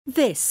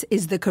This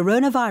is the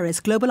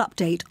Coronavirus Global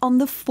Update on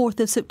the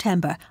 4th of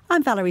September.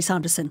 I'm Valerie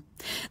Sanderson.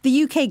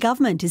 The UK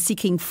government is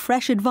seeking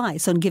fresh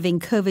advice on giving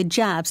COVID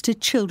jabs to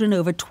children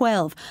over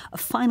 12. A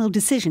final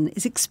decision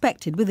is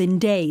expected within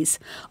days.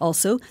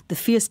 Also, the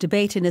fierce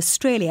debate in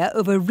Australia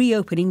over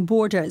reopening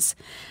borders.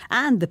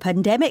 And the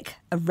pandemic,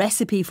 a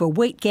recipe for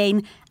weight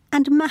gain,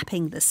 and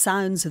mapping the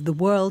sounds of the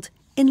world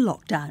in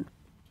lockdown.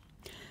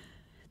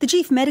 The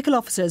chief medical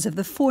officers of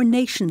the 4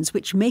 nations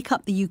which make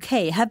up the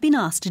UK have been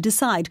asked to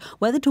decide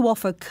whether to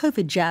offer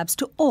COVID jabs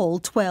to all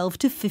 12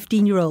 to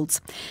 15-year-olds.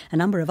 A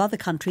number of other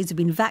countries have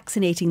been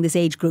vaccinating this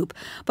age group.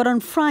 But on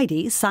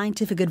Friday,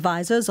 scientific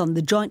advisors on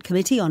the Joint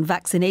Committee on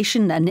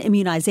Vaccination and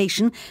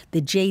Immunisation,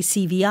 the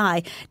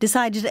JCVI,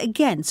 decided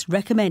against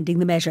recommending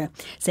the measure,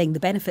 saying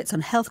the benefits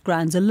on health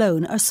grounds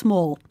alone are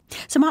small.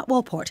 So Mark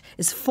Walport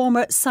is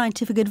former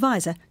scientific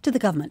advisor to the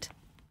government.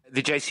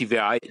 The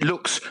JCVI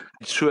looks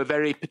through a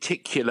very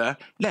particular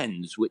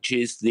lens, which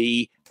is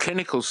the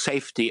clinical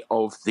safety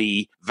of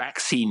the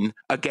vaccine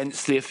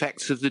against the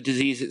effects of the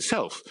disease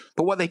itself.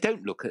 But what they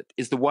don't look at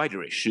is the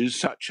wider issues,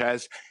 such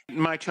as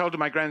my child and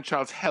my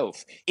grandchild's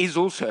health is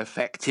also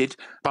affected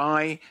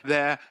by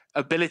their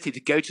ability to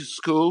go to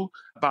school,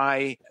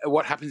 by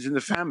what happens in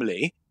the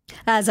family.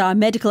 As our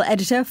medical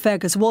editor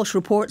Fergus Walsh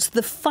reports,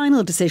 the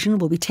final decision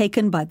will be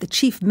taken by the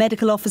chief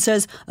medical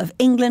officers of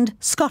England,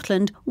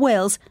 Scotland,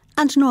 Wales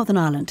and Northern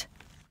Ireland.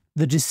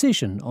 The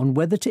decision on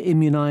whether to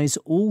immunise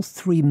all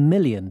 3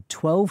 million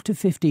 12 to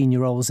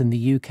 15-year-olds in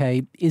the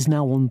UK is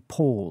now on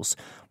pause,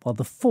 while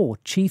the 4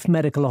 chief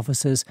medical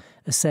officers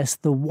assess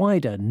the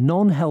wider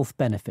non-health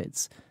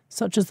benefits,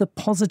 such as the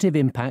positive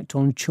impact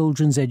on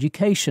children's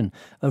education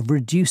of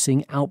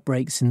reducing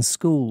outbreaks in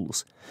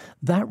schools.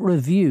 That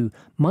review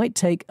might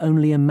take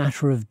only a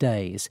matter of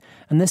days,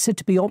 and there's said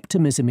to be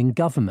optimism in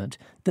government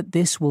that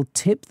this will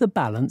tip the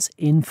balance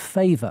in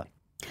favour.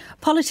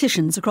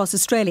 Politicians across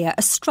Australia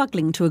are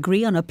struggling to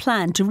agree on a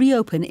plan to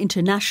reopen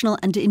international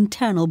and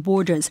internal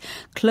borders,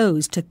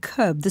 closed to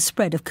curb the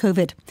spread of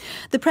COVID.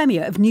 The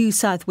Premier of New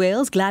South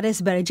Wales,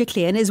 Gladys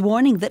Berejiklian, is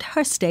warning that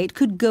her state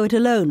could go it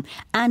alone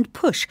and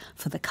push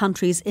for the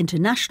country's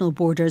international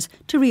borders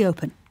to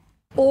reopen.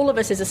 All of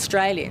us as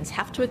Australians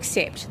have to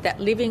accept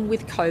that living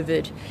with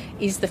COVID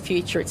is the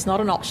future. It's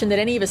not an option that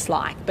any of us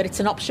like, but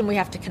it's an option we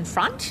have to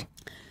confront.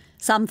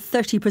 Some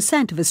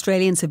 30% of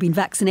Australians have been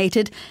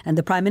vaccinated, and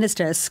the Prime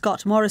Minister,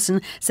 Scott Morrison,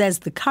 says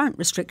the current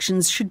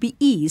restrictions should be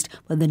eased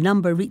when the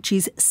number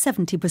reaches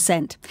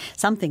 70%,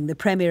 something the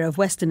Premier of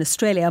Western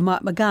Australia,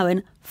 Mark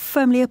McGowan,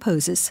 firmly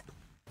opposes.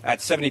 At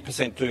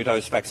 70%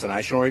 2-dose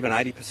vaccination or even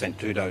 80%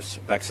 2-dose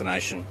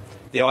vaccination,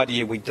 the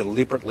idea we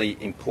deliberately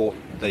import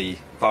the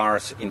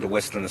virus into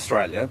Western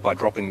Australia by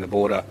dropping the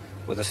border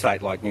with a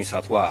state like New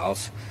South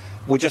Wales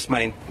will just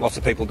mean lots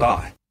of people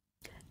die.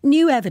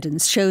 New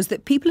evidence shows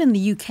that people in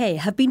the UK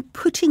have been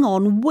putting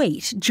on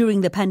weight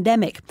during the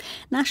pandemic.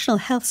 National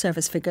Health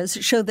Service figures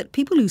show that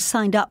people who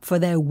signed up for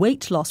their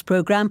weight loss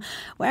programme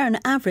were on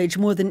average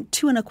more than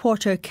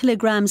 2.25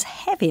 kilograms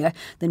heavier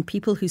than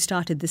people who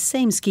started the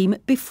same scheme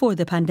before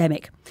the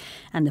pandemic.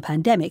 And the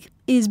pandemic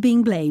is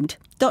being blamed.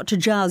 Dr.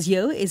 Giles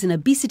Yeo is an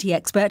obesity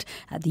expert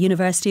at the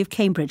University of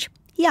Cambridge.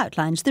 He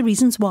outlines the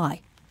reasons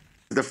why.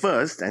 The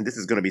first, and this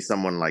is going to be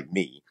someone like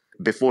me,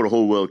 before the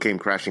whole world came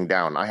crashing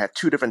down, I had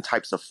 2 different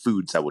types of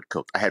foods I would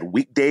cook. I had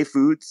weekday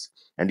foods,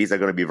 and these are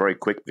going to be very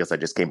quick because I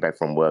just came back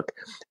from work,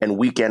 and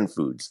weekend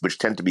foods, which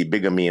tend to be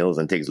bigger meals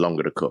and takes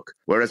longer to cook.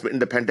 Whereas in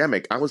the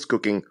pandemic, I was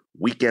cooking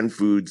weekend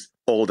foods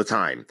all the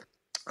time.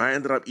 I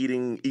ended up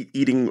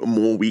eating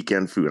more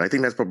weekend food. I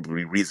think that's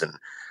probably reason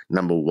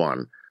number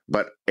 1.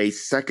 But a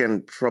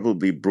second,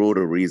 probably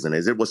broader reason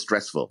is it was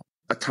stressful.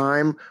 A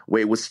time where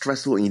it was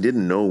stressful and you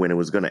didn't know when it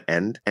was going to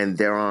end. And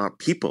there are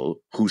people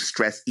who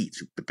stress eat,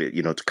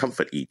 to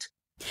comfort eat.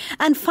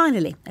 And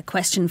finally, a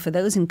question for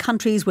those in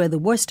countries where the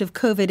worst of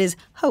COVID is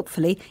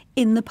hopefully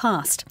in the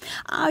past.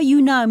 Are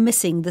you now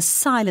missing the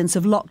silence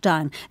of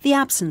lockdown, the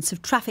absence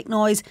of traffic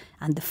noise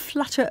and the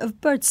flutter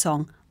of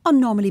birdsong on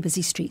normally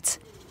busy streets?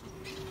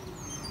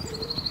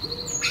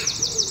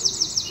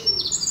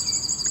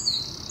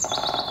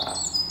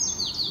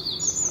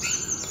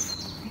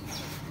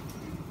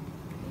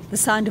 The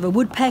sound of a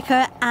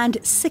woodpecker and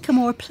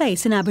Sycamore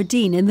Place in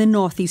Aberdeen in the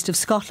northeast of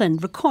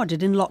Scotland,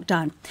 recorded in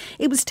lockdown.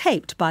 It was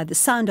taped by the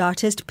sound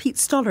artist Pete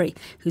Stollery,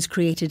 who's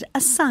created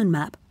a sound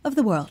map of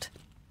the world.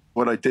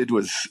 What I did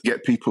was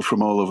get people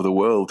from all over the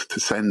world to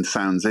send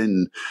sounds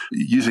in.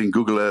 Using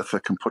Google Earth, I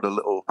can put a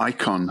little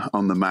icon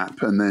on the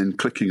map, and then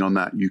clicking on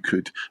that, you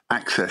could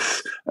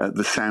access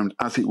the sound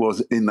as it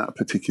was in that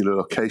particular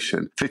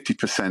location.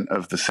 50%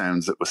 of the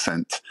sounds that were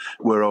sent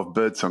were of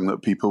birdsong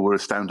that people were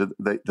astounded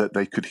that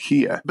they could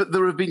hear. But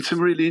there have been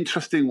some really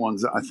interesting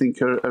ones that I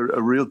think are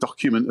a real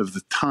document of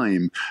the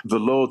time. The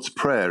Lord's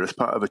Prayer as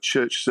part of a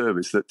church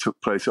service that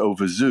took place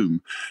over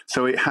Zoom.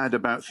 So it had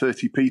about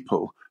 30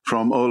 people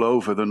from all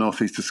over the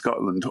northeast of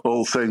Scotland,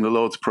 all saying the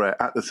Lord's Prayer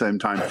at the same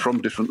time from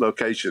different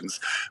locations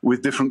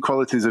with different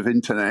qualities of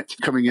internet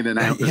coming in and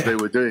out as they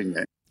were doing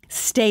it.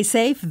 Stay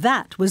safe.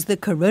 That was the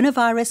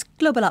Coronavirus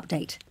Global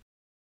Update.